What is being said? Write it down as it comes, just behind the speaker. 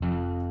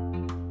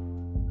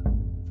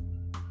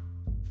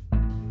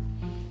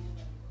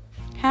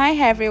Hi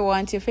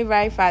everyone, it's your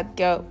favorite fat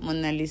girl,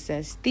 Mona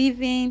Lisa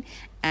Steven,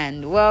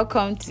 and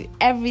welcome to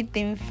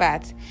Everything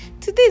Fat.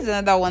 Today is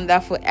another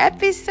wonderful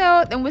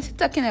episode, and we're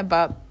talking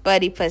about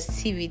body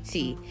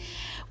positivity.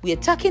 We're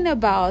talking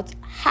about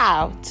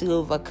how to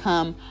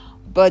overcome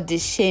body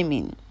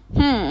shaming.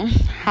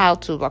 How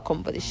to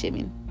overcome body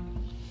shaming.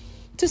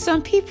 To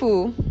some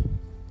people,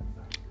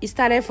 it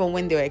started from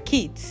when they were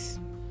kids,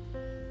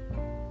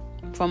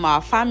 from our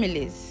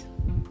families.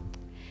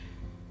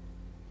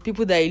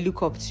 People that you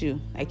look up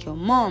to, like your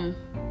mom,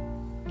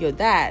 your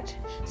dad.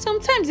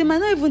 Sometimes they might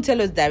not even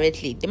tell us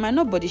directly. They might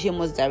not body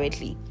shame us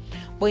directly.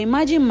 But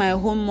imagine my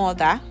own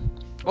mother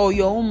or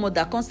your own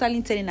mother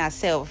constantly telling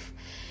herself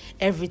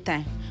every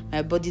time,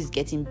 my body is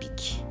getting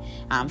big,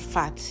 I'm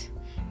fat,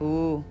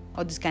 all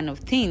this kind of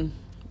thing.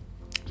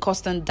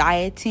 Constant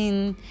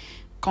dieting,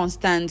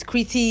 constant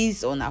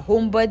critiques on our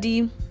home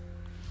body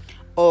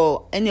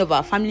or any of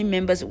our family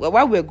members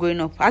while we're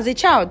growing up. As a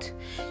child,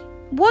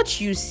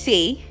 what you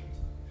say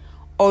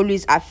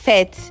always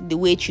affect the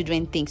way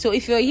children think. So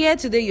if you're here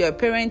today, you're a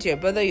parent, you're a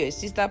brother, you're a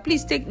sister,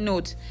 please take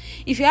note.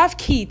 If you have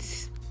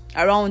kids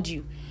around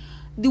you,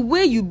 the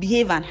way you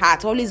behave and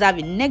act always have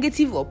a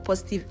negative or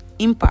positive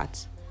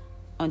impact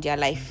on their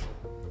life.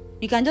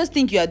 You can just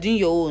think you are doing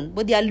your own,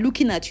 but they are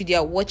looking at you, they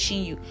are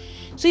watching you.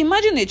 So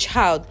imagine a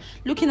child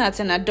looking at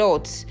an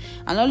adult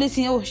and always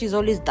saying, she's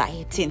always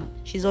dieting,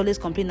 she's always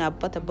complaining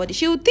about her body.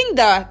 She would think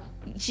that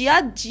she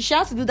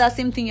has to do that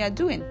same thing you're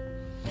doing.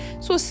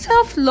 So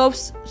self-love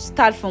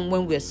starts from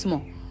when we're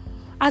small.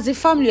 As a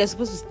family, you're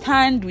supposed to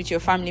stand with your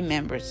family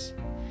members.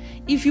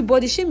 If you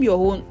body shame your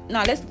own,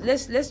 now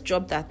let's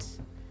drop that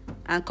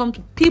and come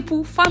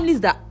to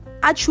families that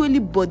actually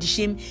body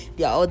shame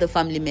their other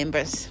family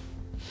members.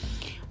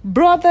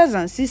 Brothers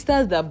and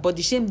sisters that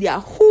body shame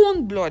their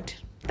own blood.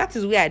 That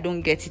is where I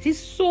don't get it. It's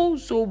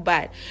so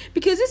bad.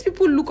 Because these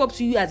people look up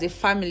to you as a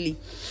family.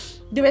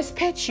 They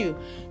respect you.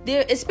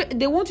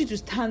 They want you to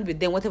stand with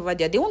them, whatever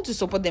they are. They want to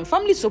support them.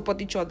 Families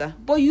support each other.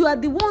 But you are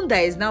the one that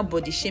is now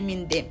body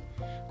shaming them,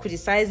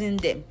 criticizing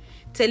them,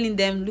 telling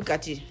them, look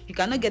at you. You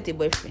cannot get a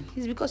boyfriend.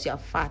 It's because you are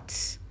fat.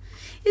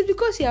 It's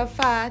because you are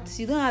fat.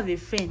 You don't have a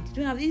friend.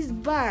 It's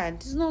bad.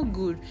 It's not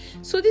good.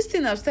 So this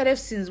thing I've started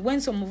since when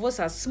some of us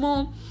are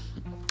small.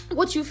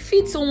 What you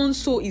feed someone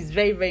so is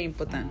very, very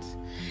important.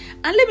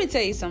 And let me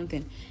tell you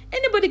something.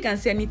 Anybody can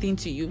say anything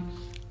to you.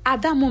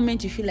 At that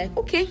moment, you feel like,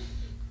 okay,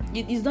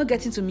 it's not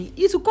getting to me.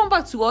 It will come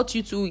back to what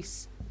you two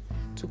is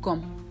to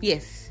come.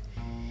 Yes.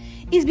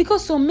 It's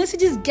because some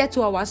messages get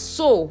to our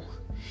soul.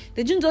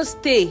 They don't just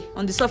stay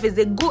on the surface.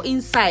 They go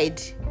inside.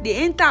 They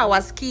enter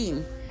our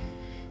skin.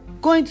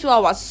 Go into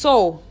our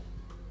soul.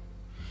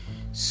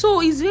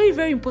 So it's very,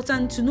 very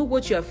important to know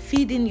what you are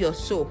feeding your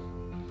soul.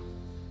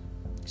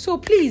 So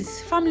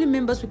please, family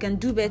members, we can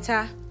do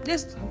better.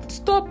 Just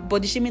stop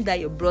body shaming that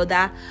your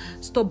brother.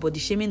 Stop body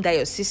shaming that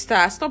your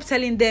sister. Stop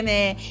telling them,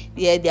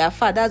 they are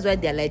fat. That's why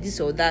they're like this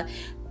or that.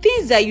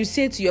 Things that you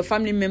say to your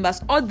family members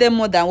hurt them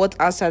more than what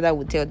outsider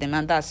would tell them,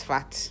 and that's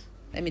fat.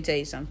 Let me tell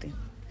you something.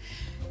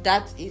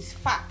 That is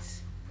fat.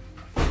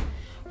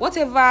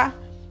 Whatever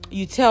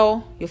you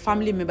tell your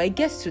family member, it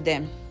gets to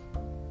them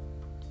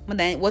more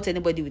than what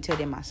anybody will tell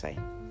them outside.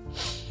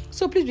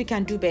 So please, we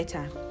can do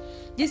better.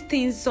 These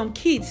things, some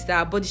kids that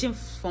are body shamed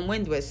from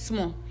when they were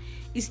small,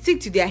 it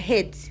stick to their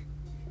head.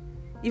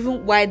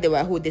 Even while they were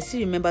old, they still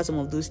remember some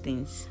of those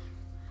things.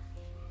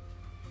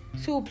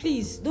 So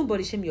please, don't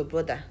body shame your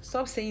brother.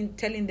 Stop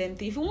telling them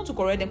things. If you want to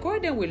correct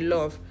them with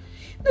love.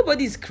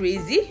 Nobody is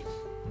crazy.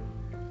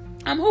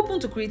 I'm open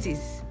to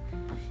critics.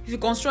 If you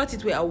construct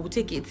it well, I will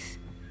take it.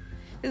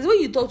 There's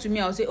when you talk to me,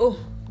 I'll say,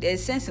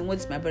 there's sense in what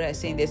this my brother is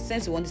saying. There's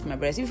sense in what this my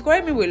brother is saying. If you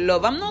correct me with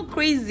love, I'm not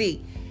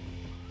crazy.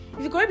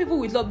 If you correct people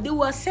with love, they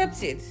will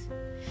accept it.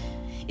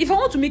 If I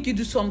want to make you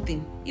do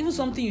something, even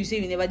something you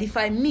say you never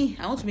define me,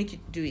 I want to make you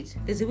do it.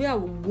 There's a way I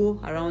will go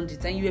around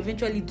it and you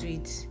eventually do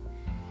it.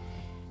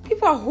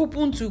 People are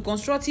open to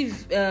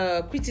constructive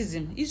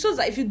criticism. It's just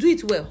that if you do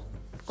it well,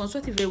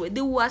 constructive very well,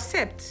 they will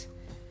accept.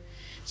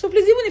 So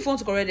please, even if you want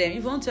to correct them,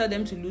 if you want to tell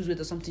them to lose weight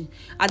or something,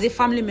 as a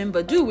family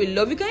member, do it with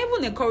love. You can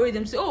even encourage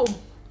them, say,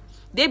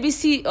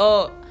 DBC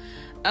or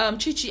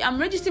Chichi, I'm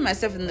registering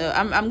myself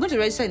I'm going to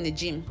register in the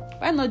gym.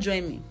 Why not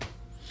join me?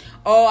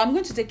 Or I'm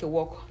going to take a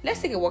walk.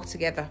 Let's take a walk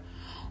together.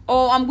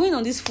 Or I'm going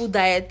on this food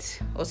diet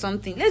or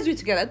something. Let's do it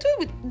together.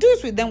 Do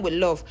it with them with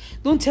love.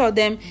 Don't tell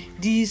them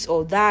this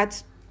or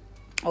that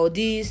or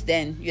this.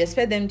 Then you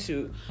expect them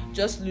to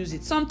just lose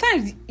it.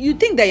 Sometimes you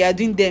think that you are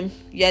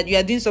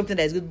doing something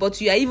that is good, but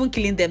you are even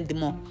killing them the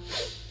more.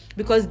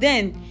 Because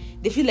then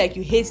they feel like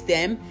you hate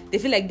them. They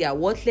feel like they are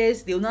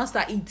worthless. They will now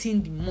start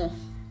eating the more.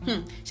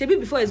 Maybe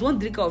before it's one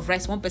drink of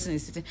rice, one person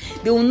is sitting.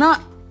 They will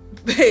not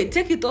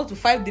take it up to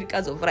 5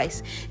 drinkers of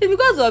rice. It's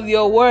because of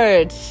your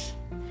words.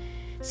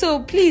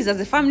 So please,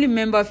 as a family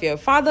member, if you're a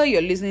father,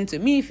 you're listening to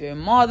me, if you're a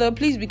mother,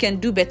 please, we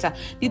can do better.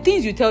 The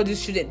things you tell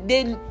these children,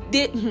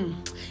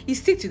 it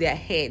stick to their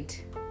head.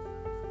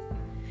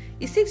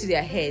 It sticks to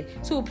their head.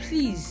 So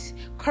please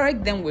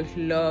correct them with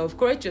love.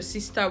 Correct your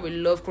sister with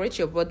love. Correct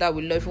your brother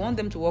with love. If you want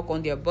them to work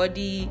on their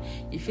body,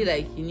 you feel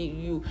like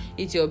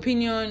it's your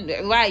opinion.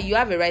 Why? You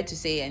have a right to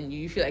say, and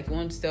you feel like you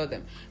want to tell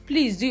them.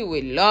 Please do it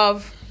with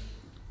love.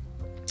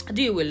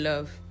 Do it with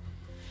love.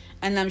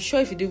 And I'm sure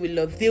if you do it with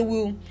love,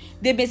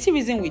 they may see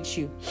reason with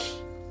you.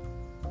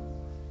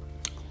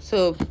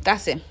 So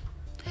that's it.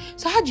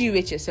 So how do you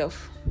rate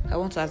yourself? I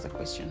want to ask that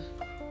question.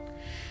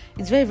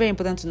 It's very, very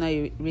important to know how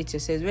you rate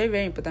yourself. It's very,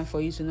 very important for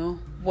you to know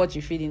what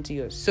you feed into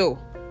your soul.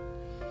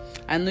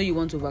 I know you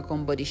want to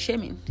overcome body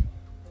shaming.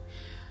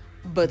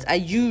 But are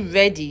you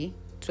ready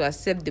to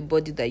accept the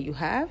body that you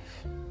have?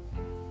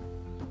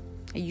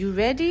 Are you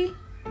ready?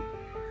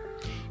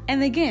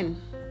 And again,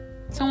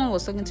 someone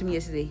was talking to me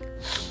yesterday.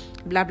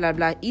 Blah, blah,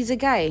 blah. He's a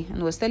guy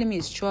and was telling me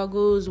his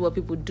struggles, what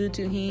people do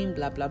to him,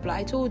 blah, blah, blah.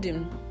 I told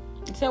him.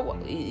 He said,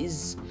 what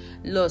is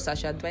loss? I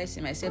should advise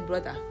him. I said,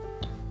 brother,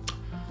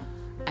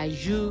 are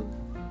you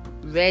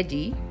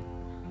ready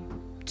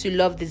to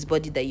love this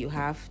body that you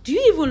have? Do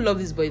you even love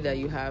this body that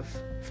you have?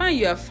 Fine,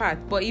 you are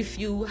fat, but if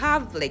you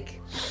have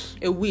like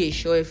a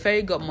wish or a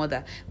fairy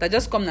godmother that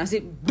just come and say,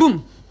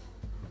 boom,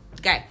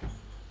 guy,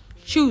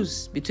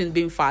 choose between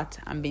being fat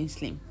and being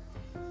slim,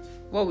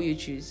 what will you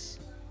choose?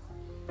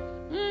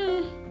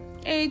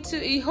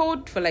 He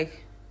hold for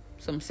like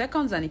some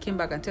seconds and he came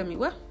back and tell me,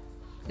 well,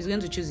 he's going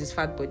to choose his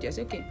fat body. I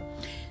said, okay.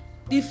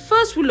 The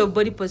first rule of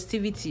body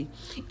positivity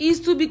is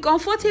to be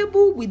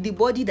comfortable with the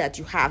body that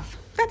you have.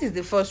 That is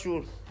the first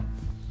rule.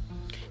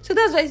 So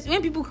that's why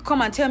when people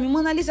come and tell me,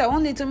 Mona Lisa,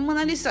 one day tell me,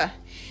 Mona Lisa,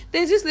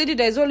 there's this lady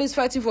that is always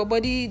fighting for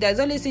body, that's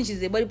always saying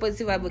she's a body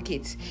positive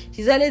advocate.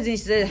 She's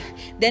always saying,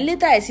 then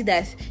later I see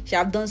that she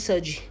have done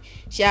surgery.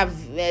 She have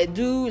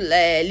do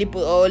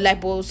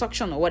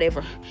liposuction or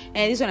whatever.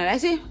 And this one, I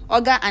say,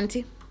 Oga,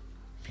 auntie,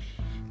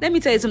 let me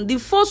tell you something. The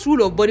first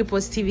rule of body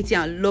positivity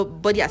and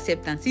body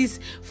acceptance is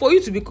for you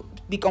to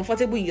be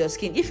comfortable in your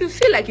skin. If you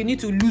feel like you need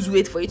to lose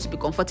weight for you to be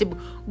comfortable,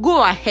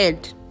 go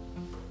ahead.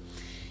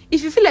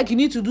 If you feel like you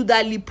need to do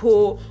that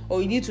lipo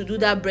or you need to do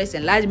that breast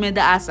enlargement,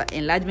 that ass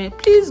enlargement,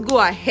 please go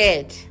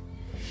ahead.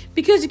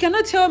 Because you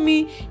cannot tell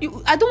me,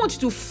 I don't want you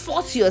to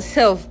force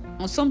yourself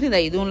on something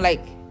that you don't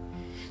like.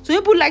 So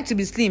people like to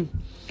be slim,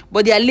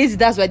 but they are lazy,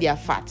 that's why they are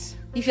fat.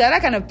 If you are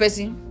that kind of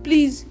person,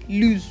 please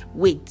lose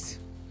weight.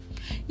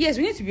 Yes,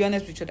 we need to be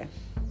honest with each other.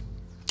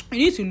 You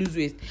need to lose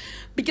weight.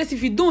 Because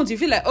if you don't, you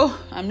feel like,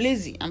 oh, I'm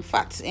lazy, I'm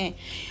fat.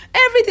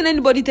 Everything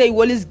anybody tell you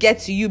always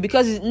gets to you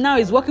because now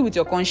it's working with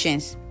your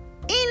conscience.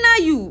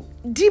 Inner you,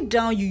 deep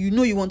down you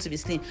know you want to be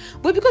slim.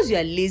 But because you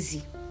are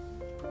lazy.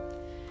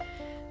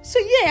 So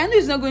yeah, I know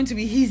it's not going to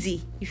be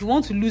easy. If you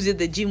want to lose it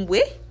the gym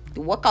way,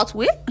 the workout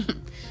way,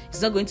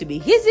 it's not going to be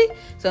easy.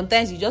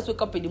 Sometimes you just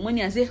wake up in the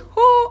morning and say,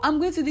 oh, I'm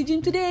going to the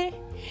gym today.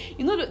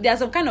 You know, there's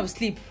some kind of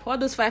sleep. All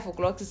those 5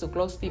 o'clock, 6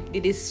 o'clock sleep,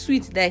 they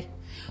sweet there.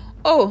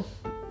 Oh,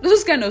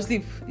 those kind of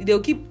sleep, they'll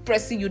keep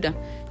pressing you down.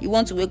 You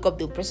want to wake up,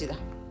 they'll press you down.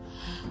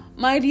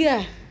 My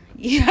dear,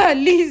 you are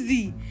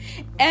lazy.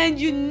 And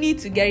you need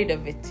to get rid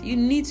of it. You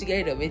need to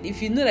get rid of it.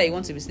 If you know that you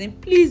want to be slim,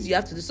 please, you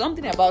have to do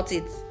something about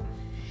it.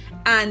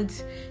 And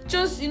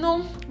just,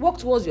 work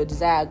towards your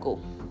desired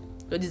goal.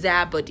 Your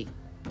desired body.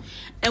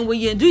 And when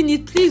you're doing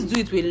it, please do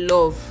it with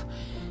love.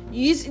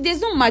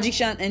 There's no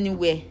magician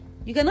anywhere.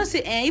 You cannot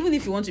say, even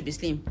if you want to be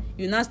slim,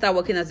 you now start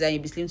working out and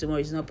you'll be slim tomorrow.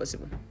 It's not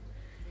possible.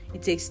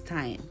 It takes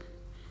time.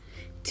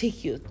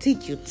 Take your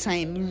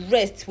time.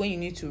 Rest when you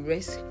need to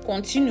rest.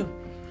 Continue.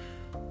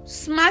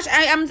 Smash.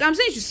 I'm saying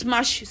you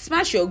should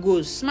smash your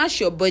goals. Smash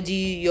your body,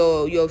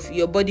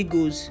 your body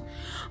goals.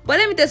 But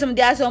let me tell you something.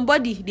 There are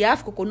somebody, they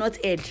have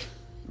coconut head.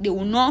 You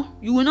will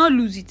not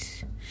lose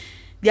it.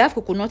 They have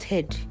coconut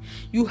head.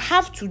 You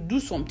have to do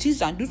some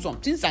things and do some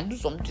things and do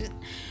some things.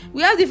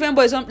 We have different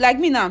boys. Like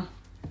me now.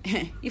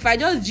 If I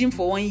just gym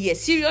for 1 year,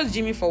 serious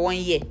gymming for 1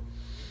 year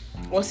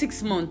or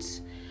 6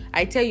 months,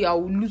 I tell you,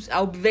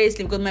 I'll be very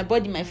slim because my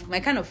body, my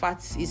kind of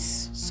fat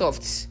is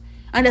soft.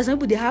 And there's some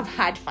people, they have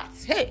hard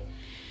fats. Hey,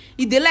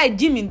 if they like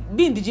gymming,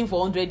 be in the gym for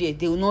 100 years,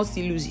 they will not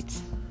still lose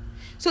it.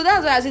 So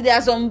that's why I say there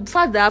are some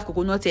fats that have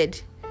coconut head.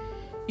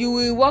 You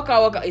will work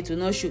out, it will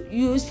not show.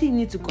 You still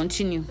need to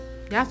continue.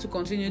 You have to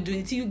continue doing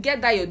it till you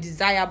get that your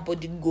desired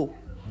body goal.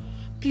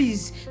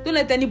 Please, don't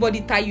let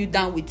anybody tie you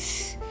down with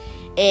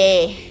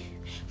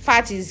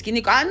fat is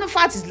skinny. I know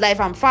fat is life.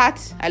 I'm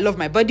fat. I love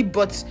my body,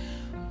 but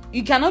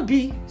you cannot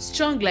be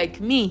strong like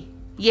me.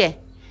 Yeah.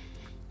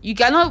 You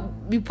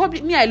cannot be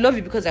public. Me, I love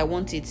it because I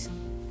want it.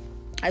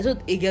 I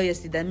told a girl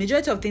yesterday that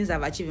majority of things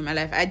I've achieved in my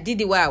life, I did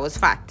it while I was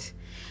fat.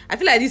 I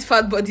feel like this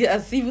fat body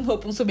has even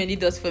opened so many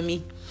doors for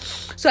me.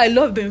 So I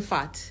love being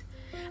fat.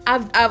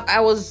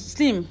 I was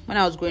slim when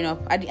I was growing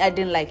up. I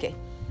didn't like it.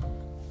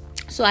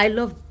 So I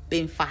love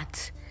being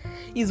fat.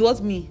 It's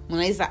what me,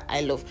 Mona Lisa,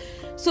 I love.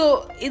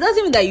 So it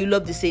doesn't mean that you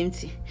love the same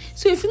thing.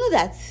 So if you know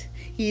that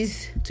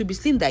is to be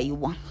slim that you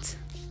want,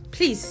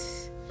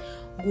 please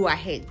go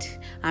ahead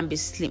and be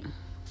slim.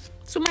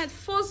 So my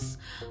first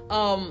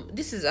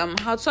this is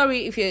how,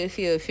 sorry if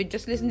you're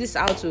just listening, this is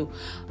how to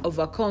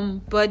overcome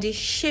body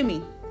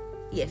shaming.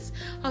 Yes,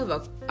 how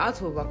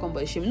to overcome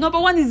body shaming. Number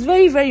one is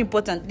very, very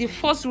important. The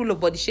first rule of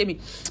body shaming,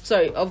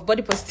 of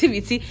body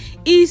positivity,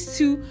 is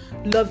to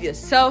love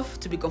yourself,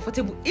 to be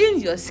comfortable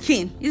in your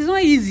skin. It's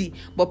not easy,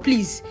 but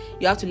please,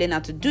 you have to learn how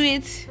to do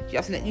it. You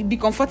have to be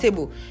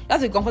comfortable. You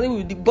have to be comfortable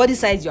with the body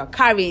size you are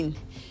carrying.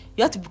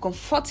 You have to be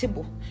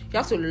comfortable. You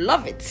have to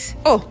love it.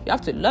 Oh, you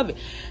have to love it.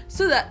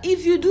 So that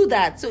if you do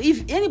that, so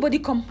if anybody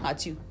come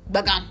at you,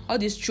 bagam, all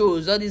these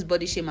trolls, all these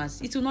body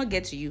shamers, it will not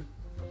get to you.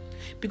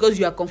 Because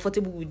you are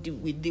comfortable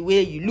with the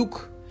way you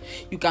look.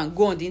 You can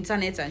go on the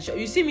internet and show.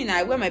 You see me now,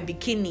 I wear my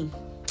bikini.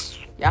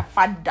 Your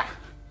father.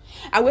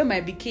 I wear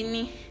my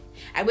bikini.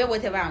 I wear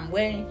whatever I'm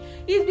wearing.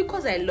 It's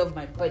because I love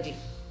my body.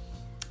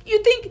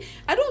 You think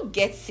I don't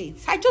get it?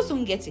 I just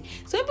don't get it.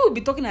 Some people will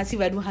be talking as if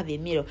I don't have a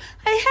mirror.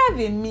 I have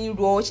a mirror.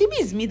 Shebi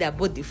is me that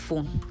bought the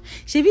phone.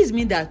 Shebi is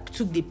me that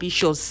took the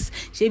pictures.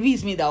 Shebi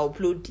is me that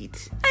uploaded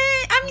it.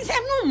 I'm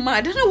not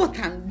mad. I know what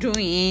I'm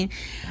doing.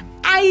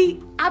 I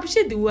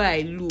appreciate the way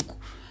I look.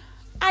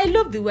 I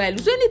love the way I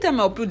look. So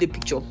anytime I upload the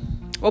picture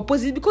or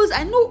post it, because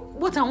I know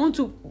what I want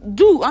to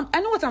do.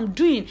 I know what I'm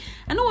doing.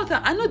 I know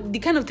the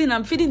kind of thing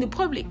I'm feeding the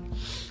public.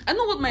 I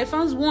know what my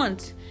fans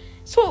want.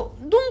 So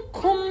don't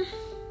come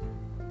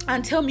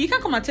and tell me. You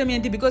can't come and tell me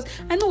anything because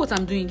I know what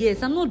I'm doing.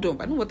 Yes, I'm not dumb.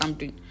 I know what I'm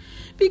doing.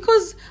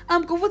 Because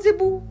I'm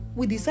comfortable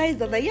with the size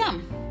that I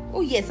am.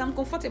 Oh yes, I'm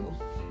comfortable.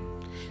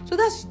 So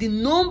that's the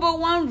number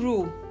one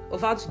rule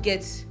of how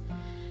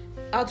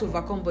to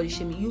overcome body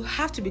shaming. You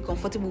have to be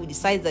comfortable with the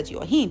size that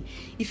you're in.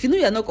 If you know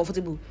you're not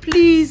comfortable,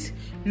 please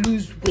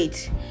lose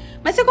weight.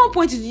 My second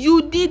point is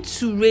you need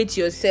to rate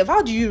yourself.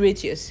 How do you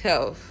rate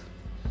yourself?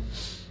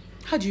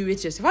 How do you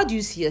rate yourself? How do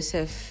you see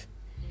yourself?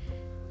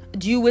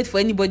 Do you wait for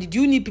anybody?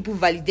 Do you need people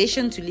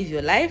validation to live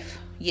your life?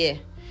 Yeah.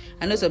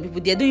 I know some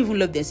people, they don't even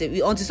love themselves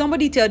until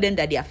somebody tell them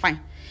that they are fine.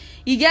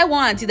 You get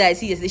one auntie that I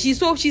see yesterday.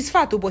 She's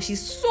fat, but she's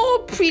so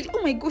pretty.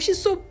 Oh my God,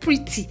 she's so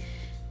pretty.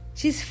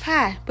 She's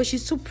fat, but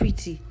she's so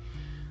pretty.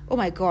 Oh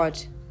my God.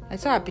 I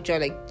saw her picture,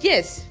 like,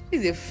 yes,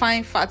 she's a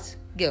fine, fat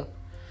girl.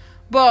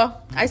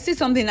 But I see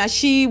something that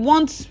she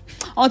wants,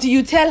 until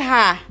you tell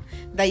her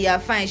that you are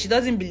fine, she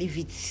doesn't believe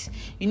it.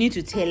 You need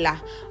to tell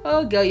her,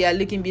 oh girl, you are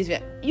looking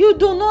beautiful. You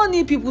do not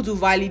need people to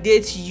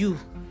validate you.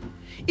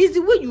 It's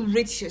the way you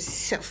rate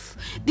yourself.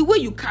 The way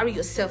you carry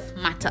yourself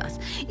matters.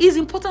 It's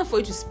important for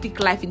you to speak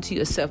life into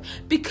yourself.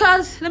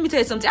 Because, let me tell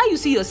you something, how you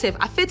see yourself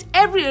affects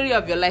every area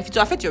of your life. It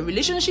will affect your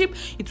relationship.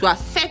 It will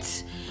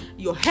affect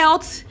your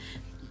health.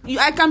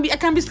 I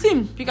can be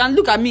slim. You can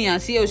look at me and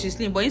say, oh, she's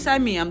slim. But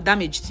inside me, I'm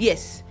damaged.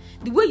 Yes.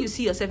 The way you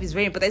see yourself is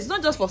very important. It's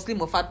not just for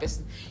slim or fat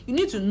person. You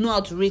need to know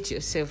how to rate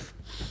yourself.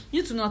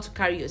 You need to know how to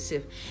carry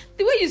yourself.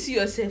 The way you see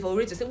yourself or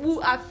rate yourself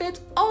will affect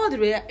all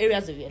the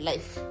areas of your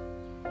life.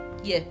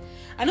 Yeah.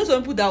 I know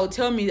some people that will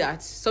tell me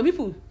that. Some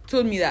people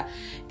told me that.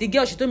 The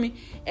girl, she told me,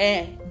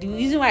 the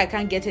reason why I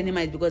can't get any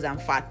man is because I'm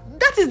fat.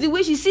 That is the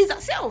way she sees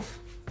herself.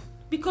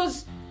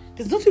 Because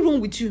there's nothing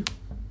wrong with you.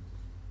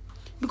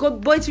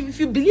 But if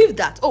you believe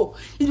that, oh,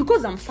 it's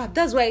because I'm fat,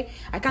 that's why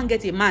I can't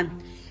get a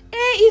man.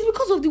 It's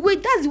because of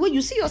that's the way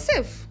you see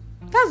yourself.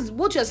 That's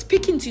what you're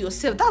speaking to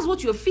yourself. That's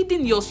what you're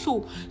feeding your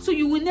soul. So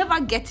you will never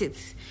get it.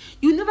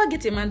 You never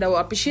get a man that will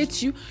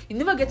appreciate you. You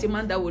never get a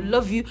man that will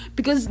love you,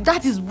 because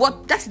that's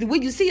the way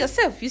you see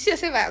yourself. You see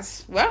yourself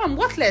as, well, I'm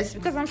worthless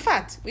because I'm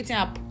fat. Waiting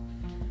up.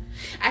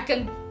 I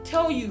can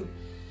tell you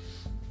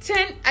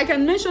I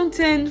can mention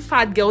 10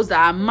 fat girls that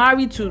are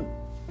married to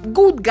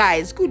good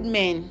guys, good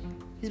men.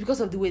 It's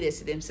because of the way they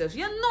see themselves.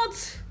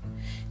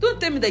 Don't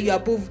tell me that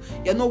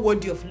you're not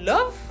worthy of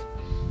love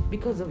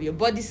because of your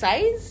body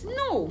size.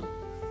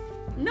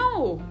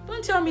 No,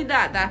 don't tell me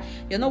that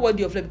you're not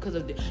worthy of love because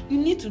of you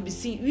need to be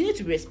seen. You need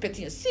to be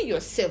respecting yourself. See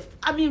yourself.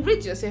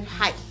 Rate yourself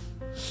high.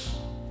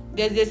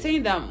 They're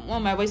saying that, one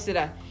of my boys said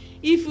that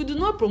if you do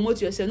not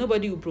promote yourself,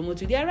 nobody will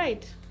promote you. They are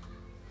right.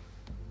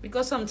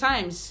 Because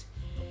sometimes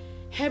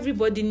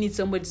everybody needs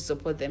somebody to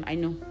support them. I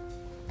know.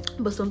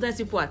 But sometimes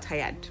people are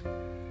tired.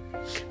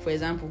 For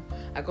example,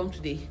 I come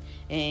today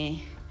and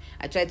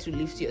I try to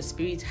lift your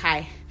spirit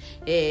high.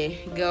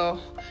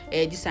 Girl,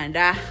 this and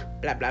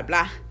that, blah, blah,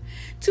 blah.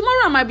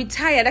 Tomorrow I might be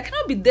tired. I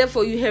cannot be there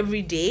for you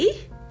every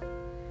day.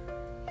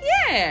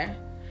 Yeah.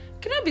 I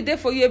cannot be there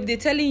for you every day,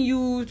 telling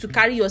you to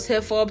carry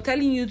yourself up,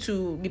 telling you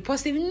to be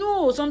positive.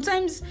 No,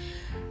 sometimes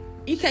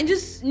you can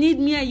just need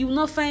me and you will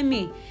not find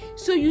me.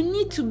 So you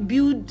need to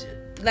build,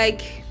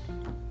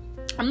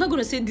 I'm not going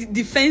to say the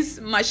defense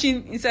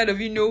machine inside of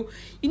you. No,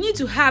 you need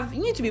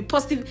to be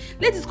positive.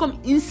 Let it come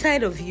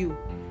inside of you.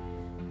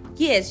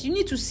 Yes, you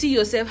need to see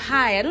yourself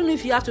high. I don't know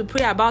if you have to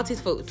pray about it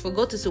for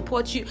God to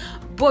support you,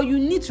 but you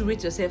need to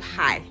rate yourself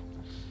high.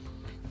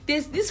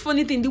 There's this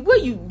funny thing, the way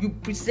you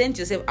present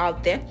yourself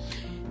out there,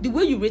 the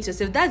way you rate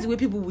yourself, that's the way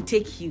people will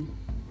take you.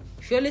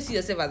 If you always see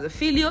yourself as a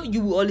failure,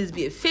 you will always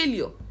be a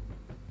failure.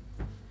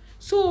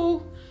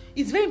 So,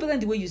 it's very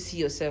important the way you see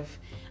yourself.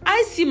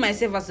 I see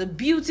myself as a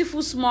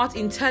beautiful, smart,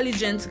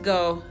 intelligent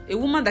girl. A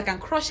woman that can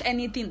crush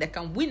anything, that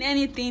can win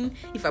anything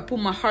if I put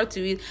my heart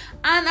to it.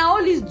 And I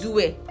always do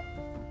it.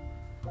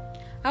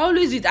 I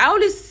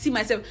always see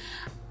myself.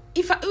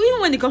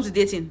 even when it comes to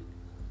dating,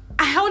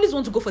 I always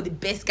want to go for the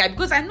best guy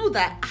because I know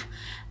that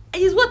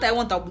it's what I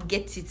want. I will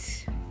get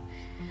it.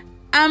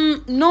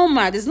 I'm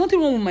normal. There's nothing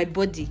wrong with my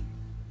body.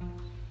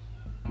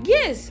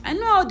 Yes, I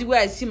know how the way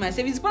I see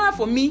myself. It's better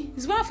for me.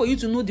 It's better for you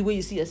to know the way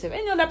you see yourself.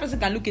 Any other person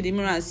can look in the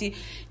mirror and see,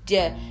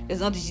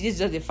 there's nothing. She's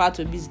just a fat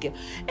obese girl.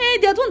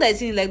 There's one that is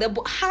saying like that.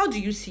 But how do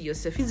you see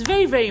yourself? It's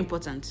very, very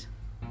important.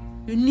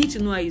 You need to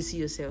know how you see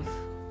yourself.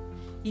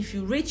 If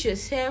you rate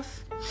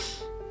yourself,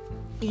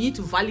 you need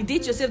to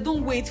validate yourself.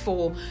 Don't wait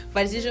for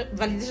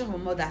validation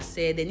from others.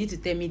 Say they need to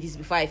tell me this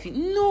before I feel.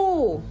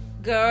 No,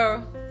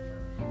 girl.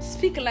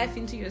 Speak life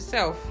into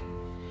yourself.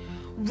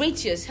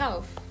 Rate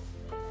yourself.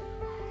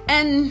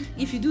 And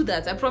if you do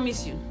that, I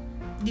promise you,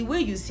 the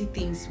way you see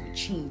things will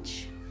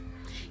change.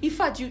 In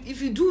fact,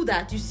 if you do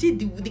that, you see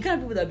the kind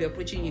of people that will be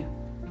approaching you.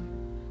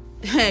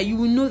 You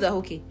will know that,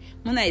 okay,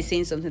 Mona is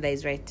saying something that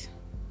is right.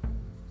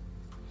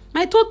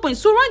 My third point,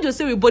 surround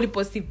yourself with body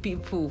positive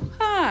people.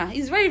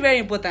 It's very, very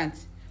important.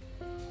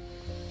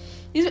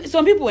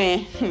 Some people,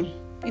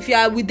 if you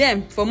are with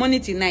them from morning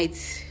till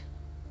night,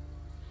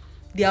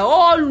 they are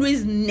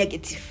always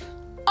negative.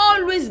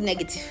 Always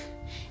negative.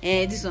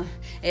 This one,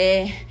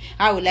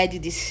 how will I do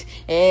this?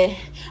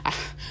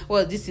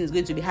 Well, this thing is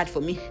going to be hard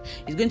for me.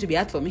 It's going to be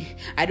hard for me.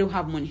 I don't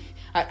have money.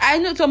 I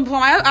know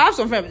I have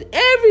some friends.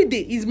 Every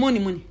day is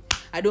money.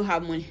 I don't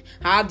have money.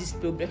 I have this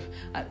problem.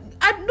 I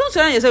don't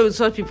surround yourself with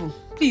such people,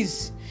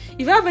 please.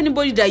 If you have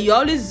anybody that you're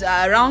always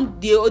around,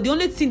 the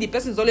only thing the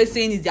person is always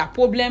saying is their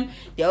problem.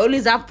 They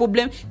always have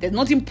problem. There's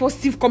nothing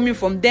positive coming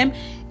from them.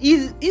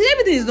 Is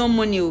everything is not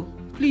money?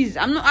 Please,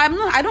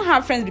 I don't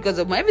have friends because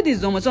of money. Everything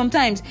is normal.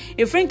 Sometimes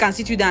a friend can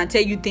sit you down and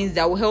tell you things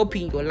that will help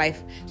you in your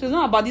life. So it's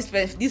not about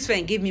this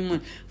friend gave me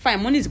money.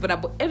 Fine, money is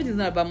important, but everything is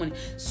not about money.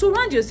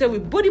 Surround yourself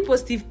with body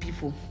positive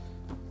people.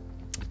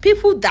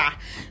 People that,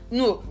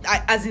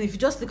 as in if you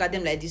just look at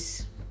them like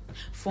this,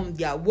 from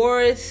their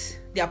words,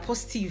 they are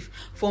positive.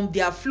 From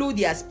their flow,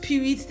 their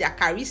spirit, their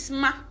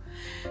charisma,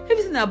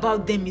 everything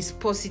about them is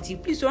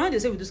positive. Please surround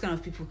yourself with those kind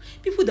of people.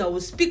 People that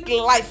will speak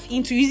life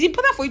into you. It's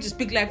important for you to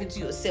speak life into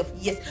yourself,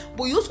 yes.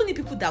 But you also need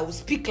people that will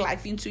speak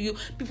life into you.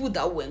 People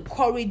that will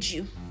encourage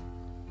you.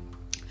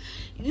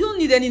 You don't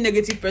need any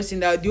negative person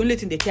that the only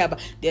thing they care about.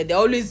 They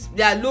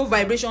are low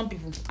vibration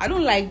people. I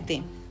don't like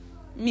them.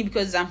 Me,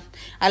 because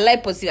I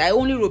like positive. I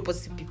only roll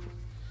positive people.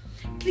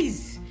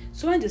 Please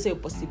surround yourself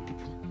with positive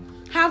people.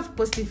 Have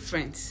positive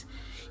friends.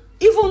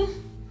 Even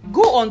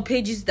go on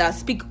pages that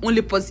speak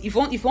only positive. If you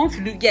want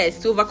to look,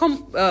 to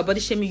overcome body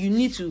shaming, you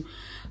need to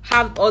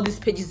have all these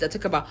pages that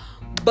talk about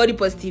body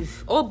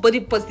positive or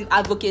body positive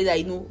advocates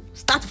that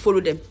start to follow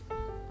them.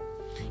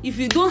 If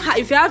you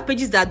have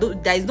pages that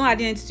is not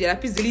adding anything to your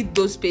life, please delete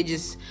those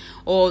pages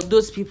or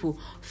those people.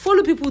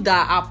 Follow people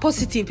that are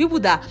positive, people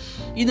that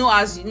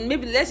as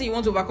maybe let's say you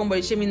want to overcome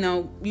body shaming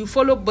now, you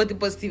follow body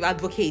positive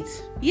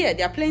advocates. Yeah,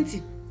 there are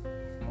plenty.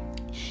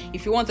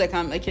 If you want, I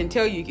can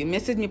tell you. You can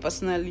message me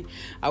personally.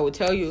 I will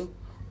tell you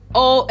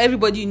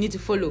everybody you need to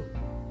follow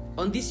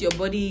on this your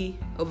body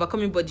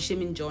overcoming body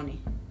shaming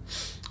journey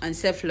and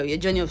self-love, your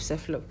journey of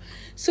self-love.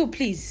 So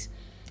please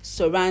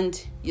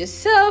surround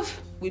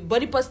yourself with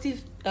body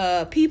positive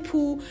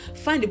people.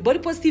 Find a body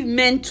positive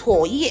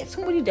mentor.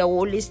 Somebody that will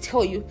always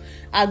tell you,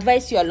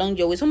 advise you along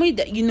your way. Somebody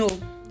that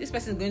this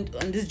person is going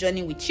on this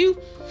journey with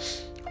you.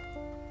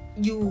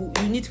 You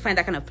need to find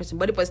that kind of person,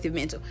 body positive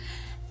mentor.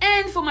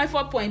 And for my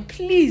fourth point,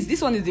 please,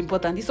 this one is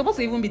important. It's supposed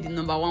to even be the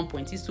number one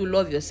point, is to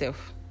love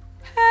yourself.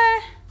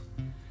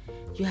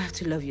 You have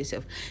to love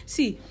yourself.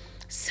 See,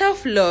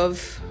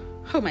 self-love,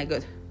 oh my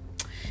God.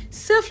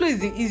 Self-love is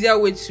the easier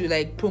way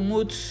to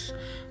promote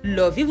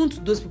love, even to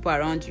those people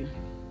around you.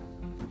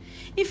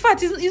 In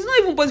fact, it's not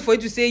even possible for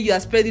you to say you are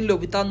spreading love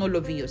without not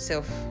loving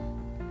yourself.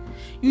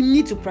 You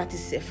need to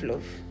practice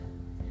self-love.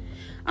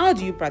 How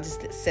do you practice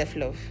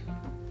self-love?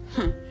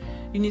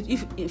 You need,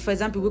 if for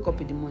example, wake up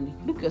in the morning,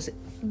 look yourself,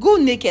 go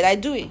naked. I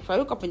do it. If I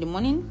wake up in the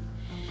morning,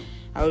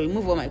 I will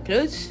remove all my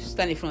clothes,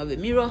 stand in front of the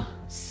mirror,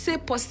 say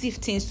positive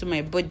things to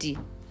my body.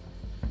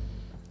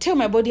 Tell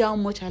my body how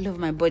much I love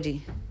my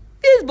body.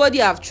 This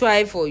body I've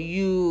tried for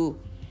you.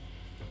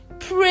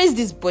 Praise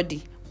this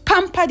body.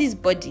 Pamper this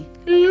body.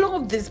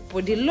 Love this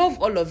body.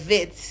 Love all of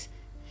it.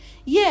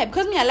 Yeah,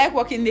 because I like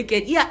walking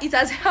naked. Yeah, it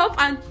has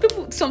helped. And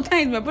people,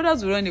 sometimes my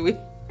brothers will run away.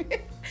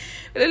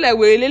 They're like,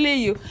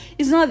 you.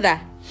 It's not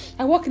that.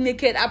 I walk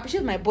naked. I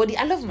appreciate my body.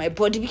 I love my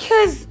body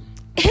because,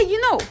 it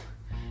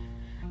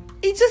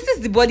just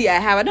is the body I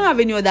have. I don't have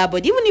any other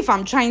body. Even if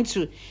I'm trying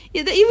to,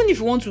 even if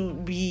you want to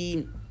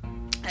be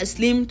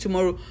slim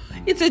tomorrow,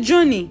 it's a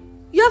journey.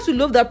 You have to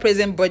love that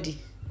present body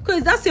because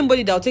it's that same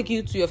body that will take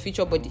you to your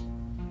future body.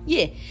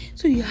 Yeah.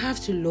 So you have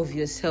to love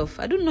yourself.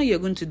 I don't know you're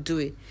going to do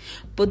it,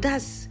 but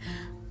it's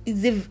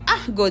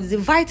a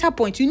vital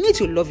point. You need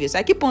to love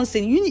yourself. I keep on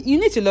saying you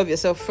need to love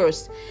yourself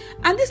first,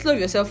 and this love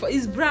yourself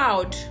is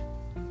broad.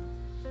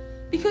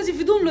 Because if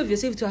you don't love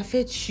yourself, it will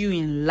affect you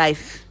in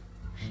life.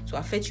 It will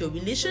affect your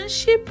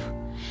relationship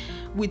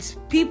with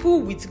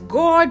people, with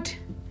God.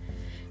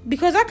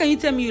 Because how can you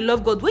tell me you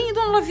love God when you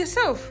don't love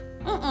yourself?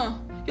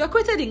 You are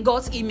created in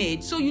God's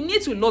image, so you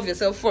need to love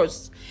yourself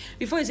first.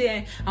 Before you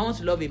say, I want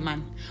to love a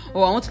man,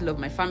 or I want to love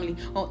my family,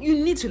 or you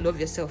need to love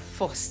yourself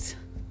first.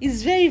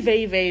 It's very,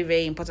 very, very,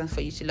 very important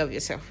for you to love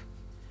yourself.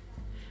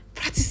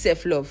 Practice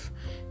self-love.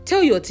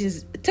 Tell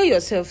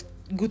yourself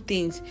good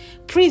things.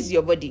 Praise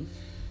your body.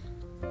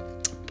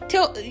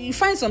 You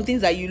find some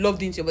things that you love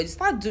doing to your body.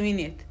 Start doing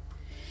it.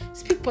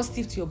 Speak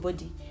positive to your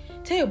body.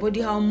 Tell your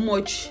body how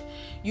much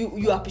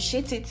you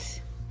appreciate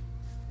it.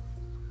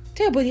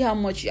 Tell your body how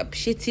much you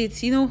appreciate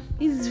it.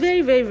 It's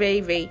very, very,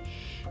 very, very,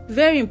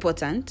 very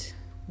important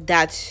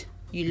that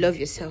you love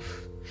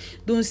yourself.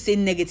 Don't say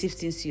negative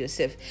things to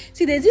yourself.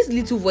 See, there's this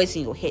little voice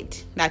in your head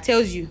that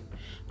tells you,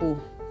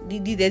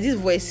 there's this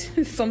voice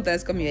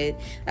sometimes come in your head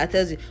that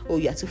tells you,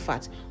 you are too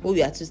fat,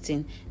 you are too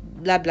thin,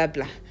 blah blah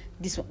blah.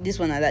 This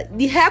one and that.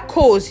 The hair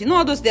codes,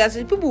 all those. There are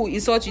people who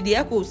insult you. The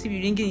hair codes will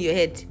be ringing in your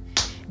head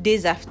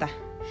days after.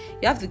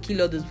 You have to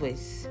kill all those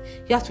voices.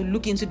 You have to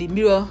look into the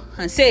mirror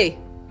and say,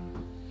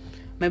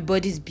 my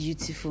body is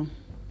beautiful.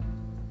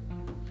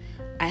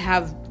 I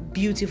have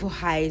beautiful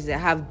eyes. I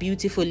have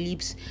beautiful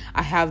lips.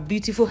 I have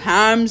beautiful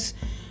arms.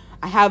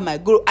 I have I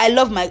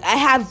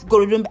have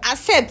gorodom.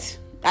 Accept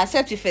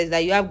it first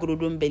that you have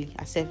gorodom belly.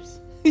 Accept.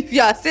 If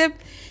you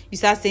accept, you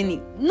start saying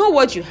it. Know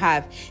what you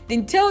have.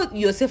 Then tell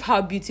yourself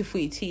how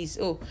beautiful it is.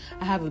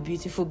 I have a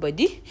beautiful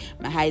body.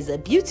 My eyes are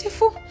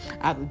beautiful.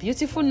 I have a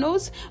beautiful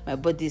nose. My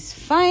body is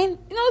fine.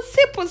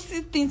 Say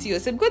positive things to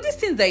yourself, because these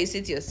things that you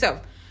say to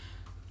yourself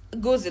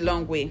goes a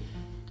long way.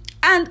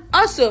 And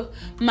also,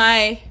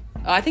 my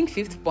I think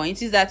 5th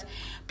point is that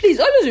please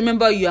always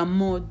remember you are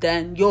more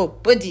than your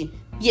body.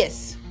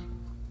 Yes.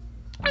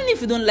 Even if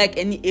you don't like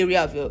any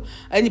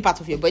part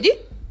of your body,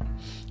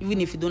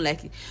 even if you don't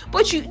like it,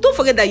 but you don't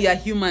forget that you are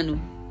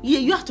human.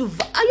 You have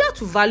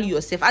to value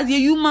yourself as a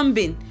human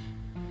being.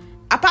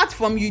 Apart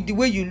from the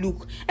way you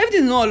look,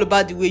 everything is not all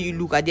about the way you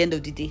look at the end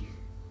of the day.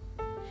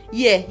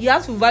 You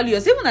have to value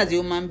yourself even as a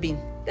human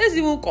being. Let's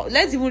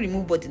even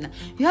remove body now.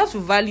 You have to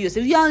value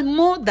yourself. You are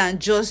more than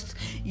just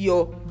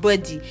your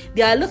body.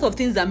 There are a lot of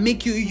things that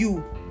make you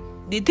you.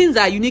 The things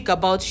that are unique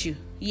about you.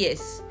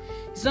 Yes.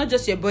 It's not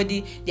just your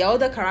body. There are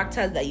other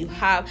characters that you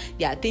have.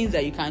 There are things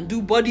that you can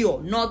do, body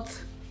or not.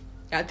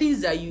 There are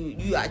things that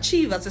you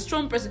achieve as a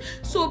strong person.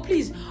 So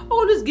please,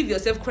 always give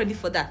yourself credit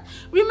for that.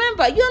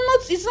 Remember,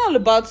 it's not all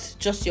about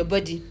just your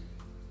body.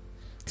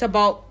 It's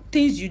about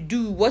things you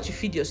do, what you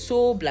feed your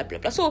soul, blah, blah,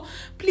 blah. So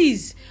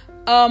please,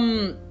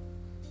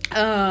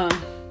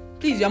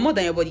 please, you are more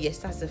than your body. Yes,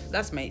 that's the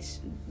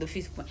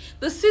 5th point.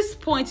 The 6th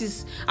point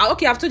is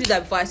okay. I've told you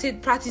that before. I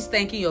said practice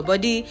thanking your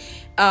body.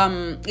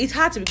 It's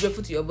hard to be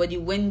grateful to your body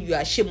when you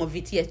are ashamed of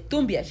it. Yes,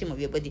 don't be ashamed of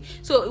your body.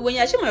 So when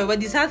you're ashamed of your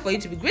body, it's hard for you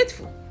to be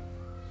grateful.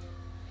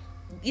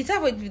 It's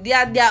hard. There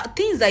are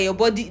things that your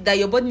body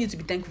needs to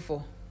be thankful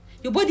for.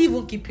 Your body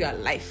even keep you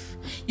alive.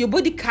 Your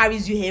body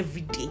carries you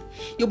every day.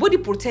 Your body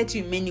protects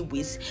you in many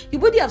ways.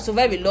 Your body have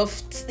survived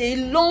a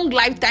long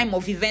lifetime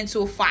of events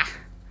so far.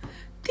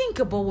 Think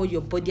about what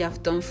your body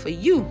have done for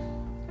you.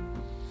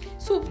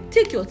 So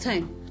take your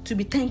time to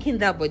be thanking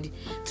that body,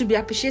 to be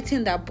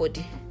appreciating that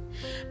body.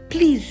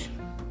 Please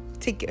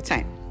take your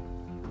time.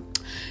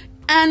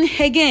 And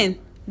again,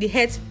 the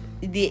head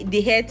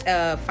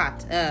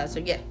fat.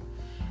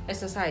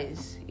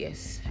 Exercise.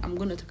 Yes, I'm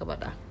going to talk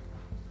about that.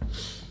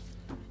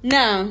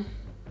 Now,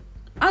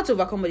 how to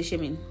overcome body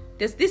shaming?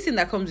 There's this thing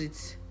that comes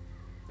with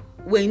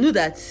when you know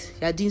that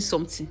you are doing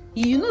something.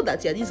 You know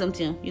that you are doing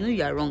something. You know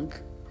you are wrong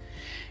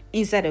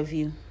inside of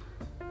you.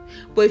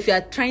 But if you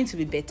are trying to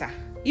be better,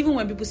 even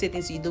when people say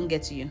things you don't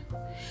get to you,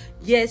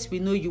 yes, we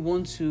know you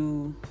want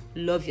to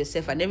love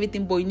yourself and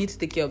everything, but you need to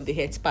take care of the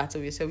head part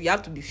of yourself. You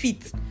have to be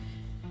fit.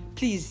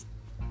 Please,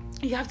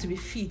 you have to be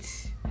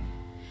fit.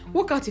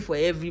 Work out it for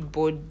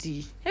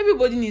everybody.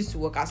 Everybody needs to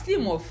work out,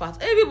 slim or fat.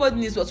 Everybody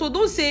needs to work. So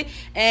don't say,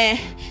 they're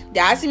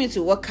asking me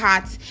to work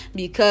out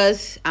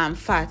because I'm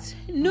fat.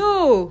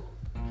 No.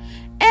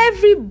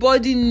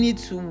 Everybody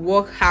needs to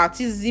work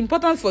out. It's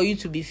important for you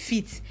to be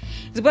fit.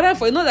 It's important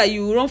for you, not that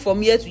you run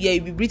from here to here,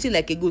 you'll be breathing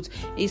like a goat.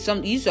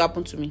 It used to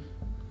happen to me.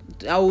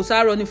 I will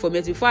start running from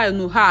here before I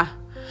know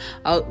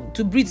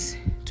to breathe.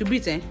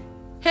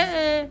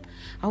 Hey,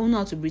 I won't know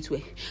how to breathe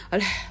well.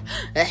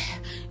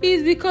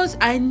 It's because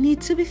I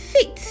need to be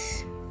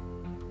fit.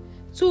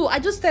 So I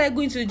just started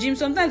going to the gym.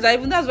 Sometimes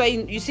that's why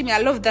you see me, I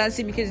love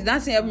dancing, because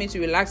dancing helps me to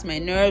relax my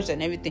nerves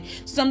and everything.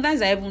 So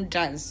sometimes I even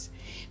dance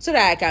so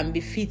that I can be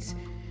fit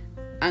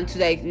and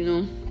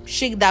to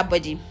shake that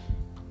body.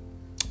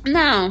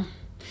 Now,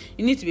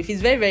 you need to be fit.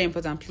 It's very, very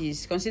important.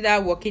 Please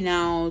consider working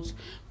out.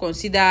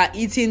 Consider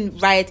eating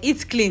right.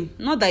 Eat clean.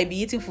 Not that you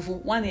be eating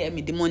fufu 1 a.m.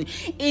 in the morning.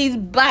 It's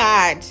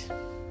bad.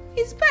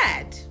 It's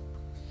bad.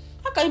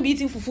 How can you be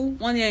eating fufu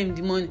 1 a.m. in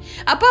the morning?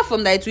 Apart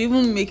from that, it will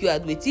even make you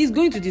add weight. It's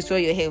going to destroy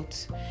your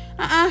health.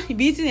 You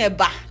be eating a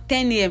bar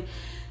 10 a.m.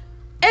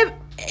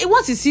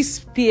 Once it's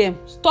 6 p.m.,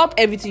 stop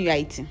everything you are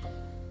eating.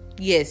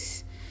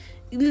 Yes.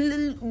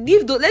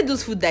 Let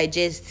those food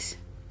digest.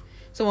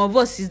 Some of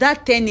us, is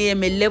that 10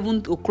 a.m.,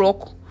 11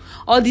 o'clock,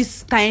 all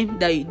this time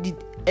that the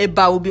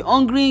eba will be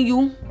hungry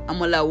you,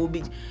 amola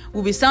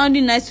will be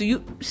sounding nice to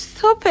you.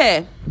 Stop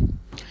it.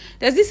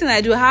 There's this thing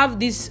I do. I have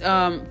this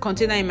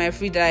container in my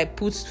fridge that I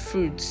put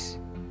fruits.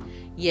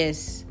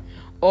 Yes.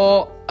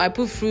 Or I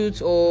put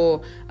fruits,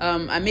 or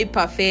I make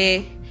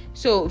parfait.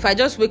 So if I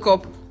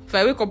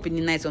wake up in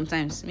the night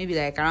sometimes, maybe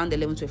like around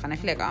 11, 12, and I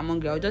feel like I'm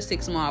hungry, I'll just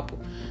take small apple.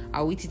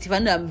 I'll eat it. If I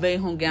know I'm very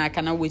hungry and I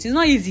cannot wait, it's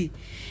not easy.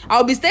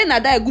 I'll be staring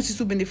at that egusi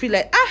soup in the fridge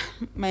like,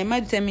 my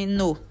mind tell me,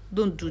 no,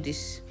 don't do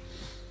this.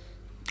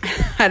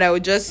 And I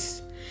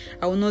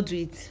will not do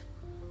it.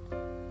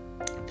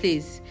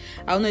 Please.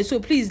 I will not. So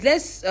please,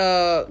 let's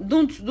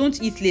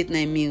don't eat late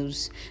night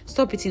meals.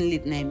 Stop eating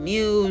late night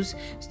meals.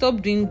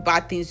 Stop doing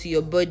bad things to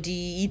your body.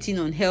 Eating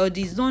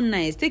unhealthy is not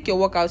nice. Take your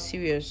workout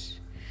serious.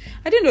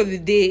 At the end of the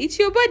day, it's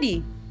your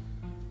body.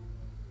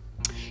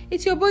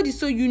 It's your body,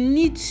 so you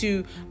need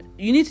to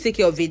take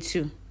care of it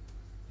too.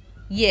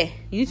 Yeah,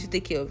 you need to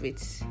take care of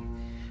it.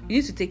 You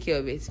need to take care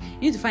of it.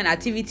 You need to find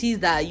activities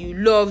that you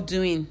love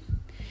doing.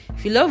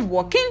 If you love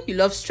walking, you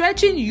love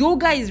stretching,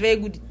 yoga is very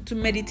good. To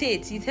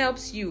meditate, it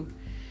helps you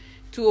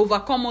to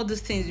overcome all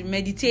those things. You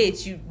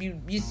meditate, you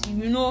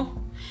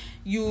know,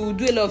 you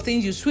do a lot of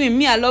things. You swim.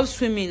 Me, I love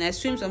swimming. I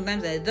swim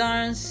sometimes. I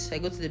dance. I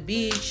go to the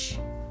beach.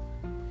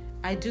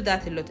 I do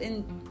that a lot.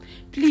 And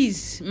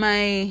please,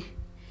 my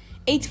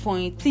 8th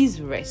point, please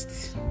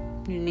rest.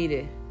 You need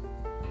it.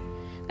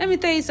 Let me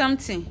tell you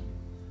something.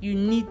 You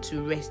need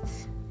to rest.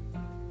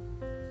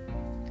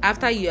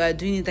 After you are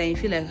doing it and you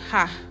feel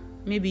like,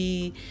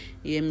 maybe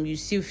you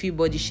still feel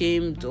body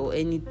shamed or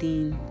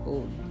anything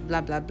or blah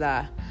blah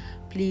blah,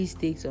 please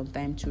take some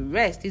time to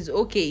rest. It's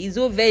okay. It's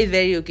all very,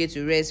 very okay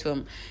to rest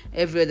from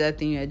every other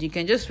thing you do. You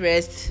can just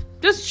rest.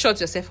 Just shut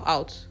yourself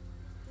out.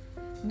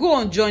 Go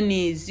on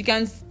journeys. You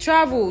can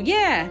travel.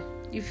 Yeah.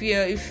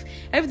 If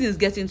everything is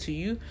getting to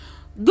you,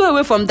 go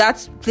away from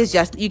that place.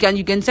 You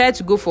can try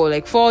to go for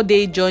like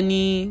 4-day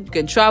journey. You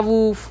can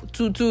travel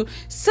to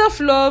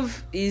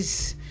self-love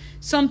is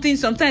something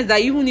sometimes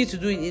that you will need to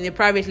do in a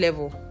private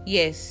level.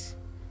 Yes.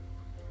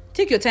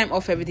 Take your time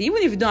off everything.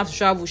 Even if you don't have to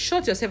travel,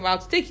 shut yourself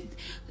out.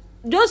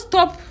 Just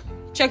stop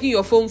checking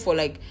your phone for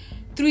like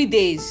 3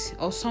 days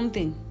or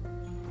something.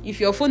 If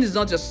your phone is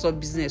not your sort of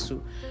business,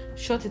 so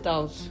shut it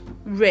out.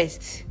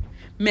 Rest.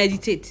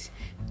 Meditate.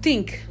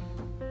 Think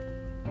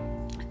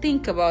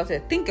about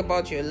it. Think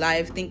about your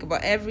life. Think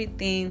about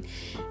everything.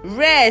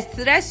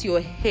 Rest your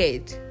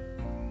head.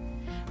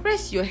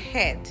 Rest your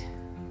head.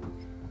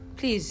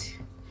 Please.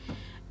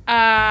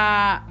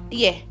 Yeah.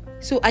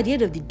 So at the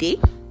end of the day,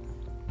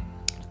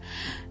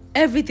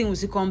 everything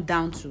will come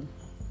down to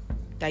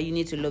that you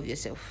need to love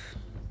yourself.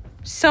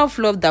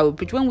 Self-love that we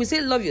preach. When we say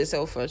love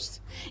yourself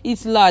first,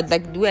 it's large,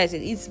 like the way I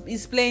said,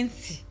 it's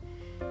plenty.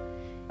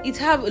 It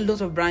have a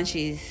lot of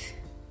branches,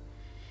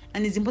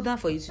 and it's important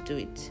for you to do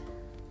it.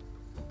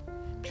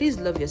 Please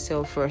love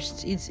yourself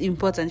first. It's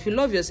important. If you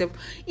love yourself,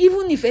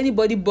 even if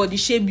anybody body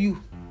shame you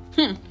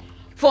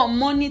from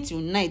morning till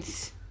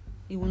night,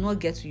 it will not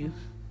get to you.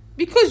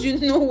 Because you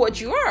know what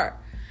you are.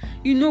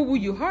 You know who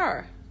you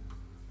are.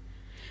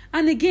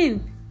 And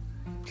again,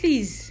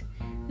 please,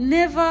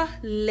 never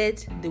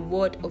let the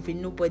word of a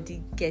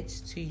nobody get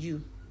to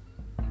you.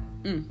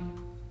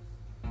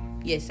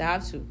 Yes, I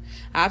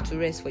have to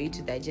rest for you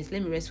to digest.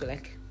 Let me rest for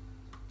like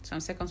some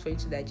seconds for you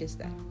to digest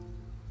that.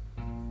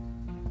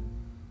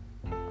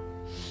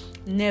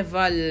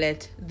 Never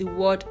let the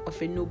word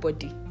of a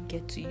nobody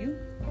get to you.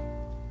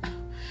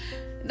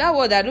 That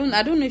word, I don't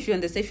know if you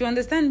understand. If you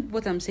understand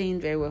what I'm saying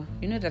very well,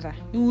 you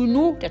will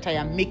know that I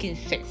am making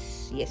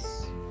sense.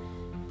 Yes.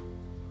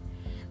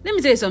 Let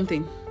me tell you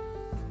something.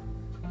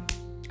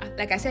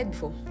 Like I said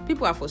before,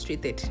 people are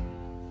frustrated.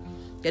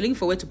 They're looking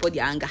for where to put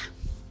their anger.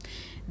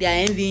 They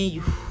are envying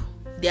you.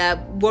 They are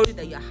worried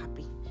that you are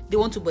happy. They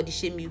want to body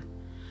shame you.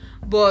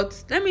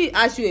 But let me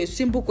ask you a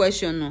simple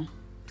question now.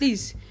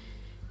 Please,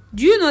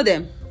 do you know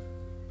them?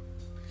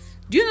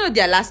 Do you know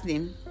their last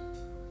name?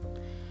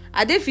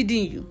 Are they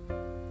feeding you?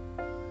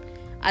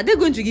 Are they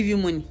going to give you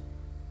money?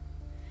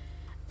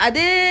 Are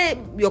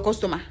they your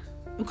customer?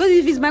 Because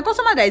if it's my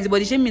customer that is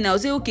body shaming, I'll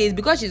say, okay, it's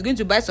because she's going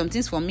to buy some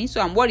things for me,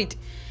 so I'm worried.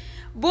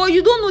 But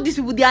you don't know these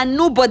people. They are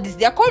nobodies.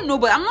 They are called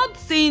nobody. I'm not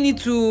saying it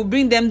to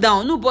bring them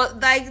down. No, but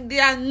like they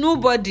are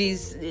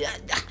nobodies.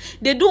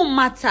 They don't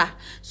matter.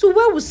 So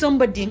where would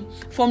somebody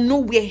from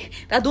nowhere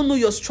that don't know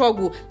your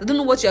struggle, that don't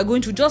know what you are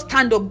going through, just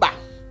stand up back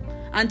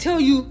and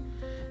tell you,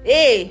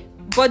 hey,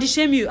 body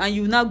shame you, and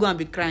you now go and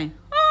be crying?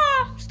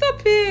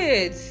 Stop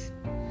it.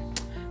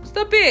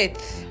 Stop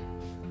it.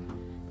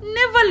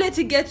 Never let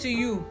it get to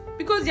you,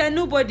 because they are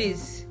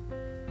nobodies.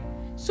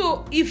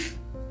 So if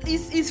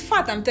it's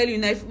fat, I'm telling you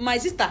now. If my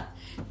sister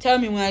tell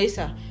me,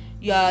 Marisa,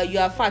 you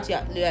are fat, you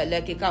are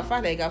like a cow,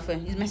 fat like a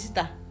friend. It's my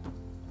sister.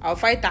 I'll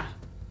fight her.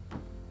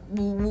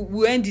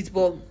 We'll end it,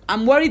 but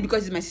I'm worried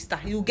because it's my sister.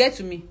 It will get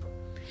to me.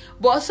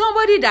 But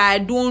somebody that I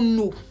don't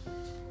know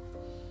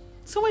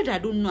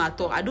at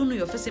all. I don't know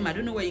your first name. I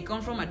don't know where you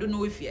come from. I don't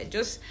know if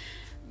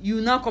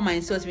you now come and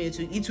insult me.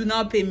 It will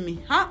now pain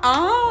me.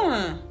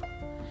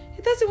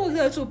 It doesn't work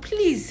that. So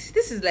please,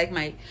 this is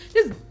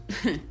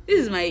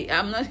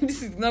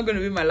not going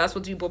to be my last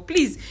word to you, but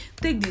please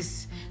take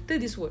this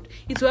word.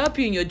 It will help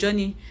you in your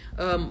journey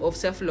of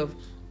self-love.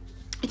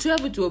 It will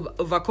help you to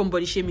overcome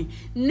body shaming.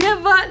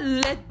 Never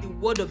let the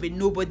word of a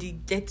nobody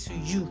get to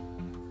you.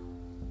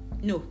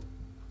 No.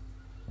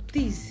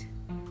 Please.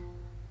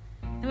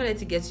 Never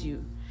let it get to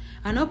you.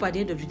 And up at the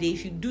end of the day,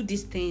 if you do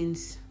these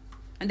things,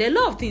 and there are a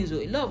lot of things,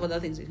 a lot of other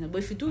things, but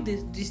if you do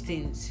these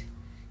things,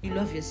 you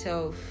love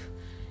yourself,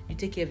 you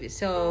take care of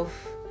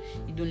yourself,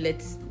 you don't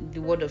let the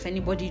word of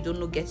anybody you don't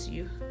know get to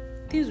you,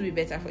 things will be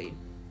better for you.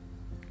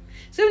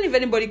 So even if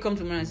anybody comes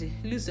to me and say,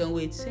 lose some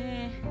weight,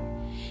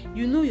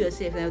 you know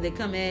yourself, and they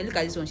come, look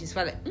at this one, she's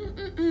fat, like,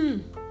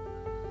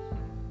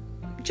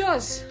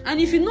 Just,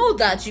 and if you know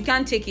that you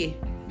can't take it,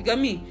 because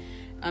me,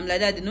 I'm like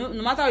that, no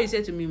matter what you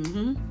say to me,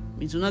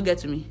 it will not get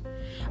to me.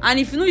 And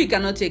if you know you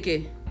cannot take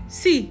it,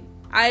 see,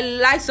 I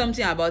like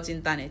something about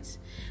internet.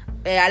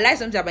 I like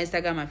something about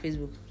Instagram and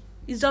Facebook.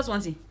 It's just one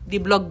thing, the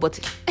block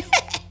button.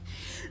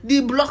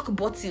 The block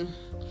button.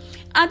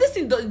 And this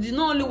thing does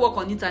not only work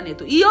on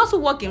internet, it also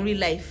work in real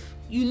life.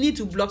 You need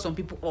to block some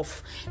people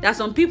off. There are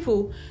some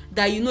people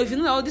that if you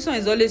know, this one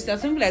is always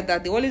something like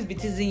that, they always be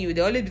teasing you,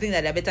 they always be thinking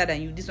that they're better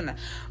than you, this one, that.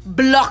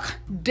 Block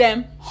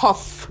them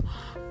off.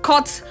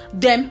 Cut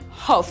them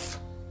off.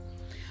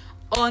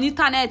 On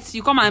internet,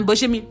 you come and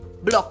bush me,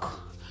 block.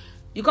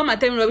 You come and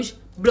tell me rubbish,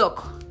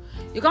 block.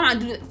 You come and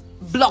do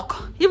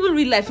block. Even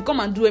real life, you come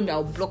and do it,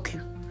 I'll block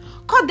you.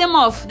 Cut them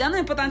off. They're not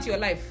important to your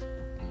life.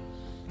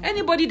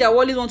 Anybody that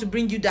always want to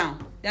bring you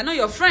down, they're not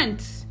your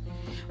friends.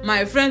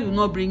 My friend will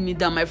not bring me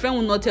down. My friend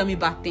will not tell me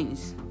bad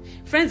things.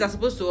 Friends are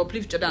supposed to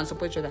uplift each other and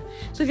support each other.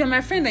 So if you're my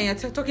friend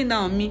and you're talking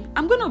down on me,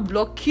 I'm going to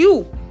block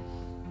you.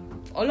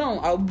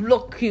 I'll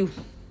block you.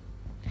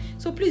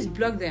 So please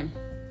block them.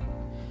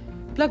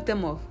 Block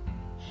them off.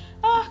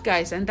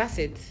 Guys, and that's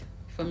it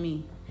for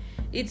me.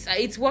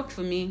 It's worked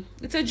for me.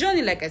 It's a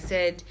journey, like I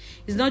said.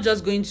 It's not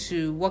just going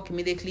to work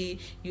immediately.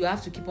 You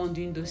have to keep on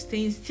doing those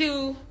things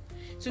till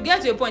to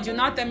get to a point. You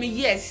now tell me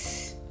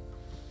yes.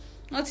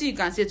 Nothing you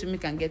can say to me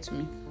can get to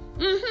me.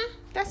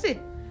 That's it.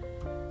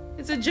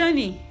 It's a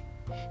journey.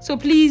 So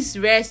please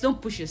rest.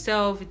 Don't push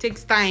yourself. It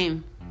takes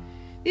time.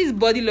 This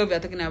body love you're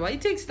talking about,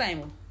 it takes time.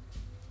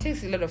 It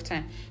takes a lot of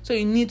time. So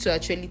you need to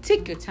actually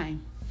take your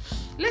time.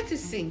 Let it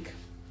sink.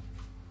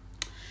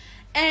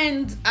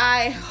 And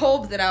I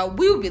hope that I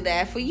will be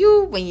there for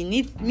you when you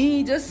need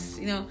me.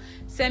 Just,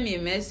 send me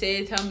a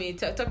message.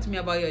 Talk to me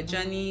about your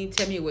journey.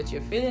 Tell me what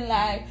you're feeling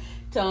like.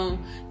 Tell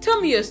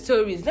me your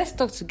stories. Let's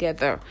talk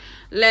together.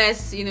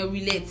 Let's,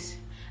 relate.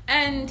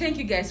 And thank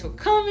you guys for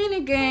coming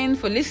again,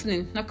 for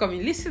listening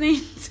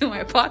to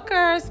my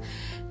podcast.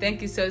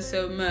 Thank you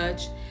so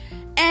much.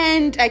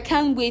 And I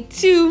can't wait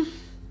to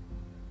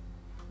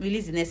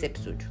release the next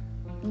episode.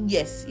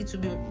 Yes, it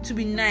will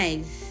be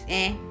nice.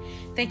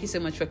 Thank you so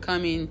much for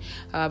coming.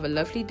 Have a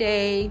lovely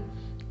day.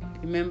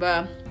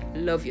 Remember,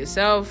 love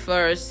yourself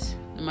first.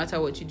 No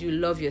matter what you do,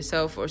 love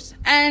yourself first.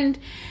 And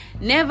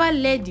never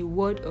let the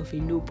word of a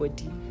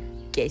nobody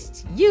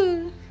get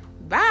you.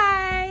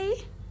 Bye.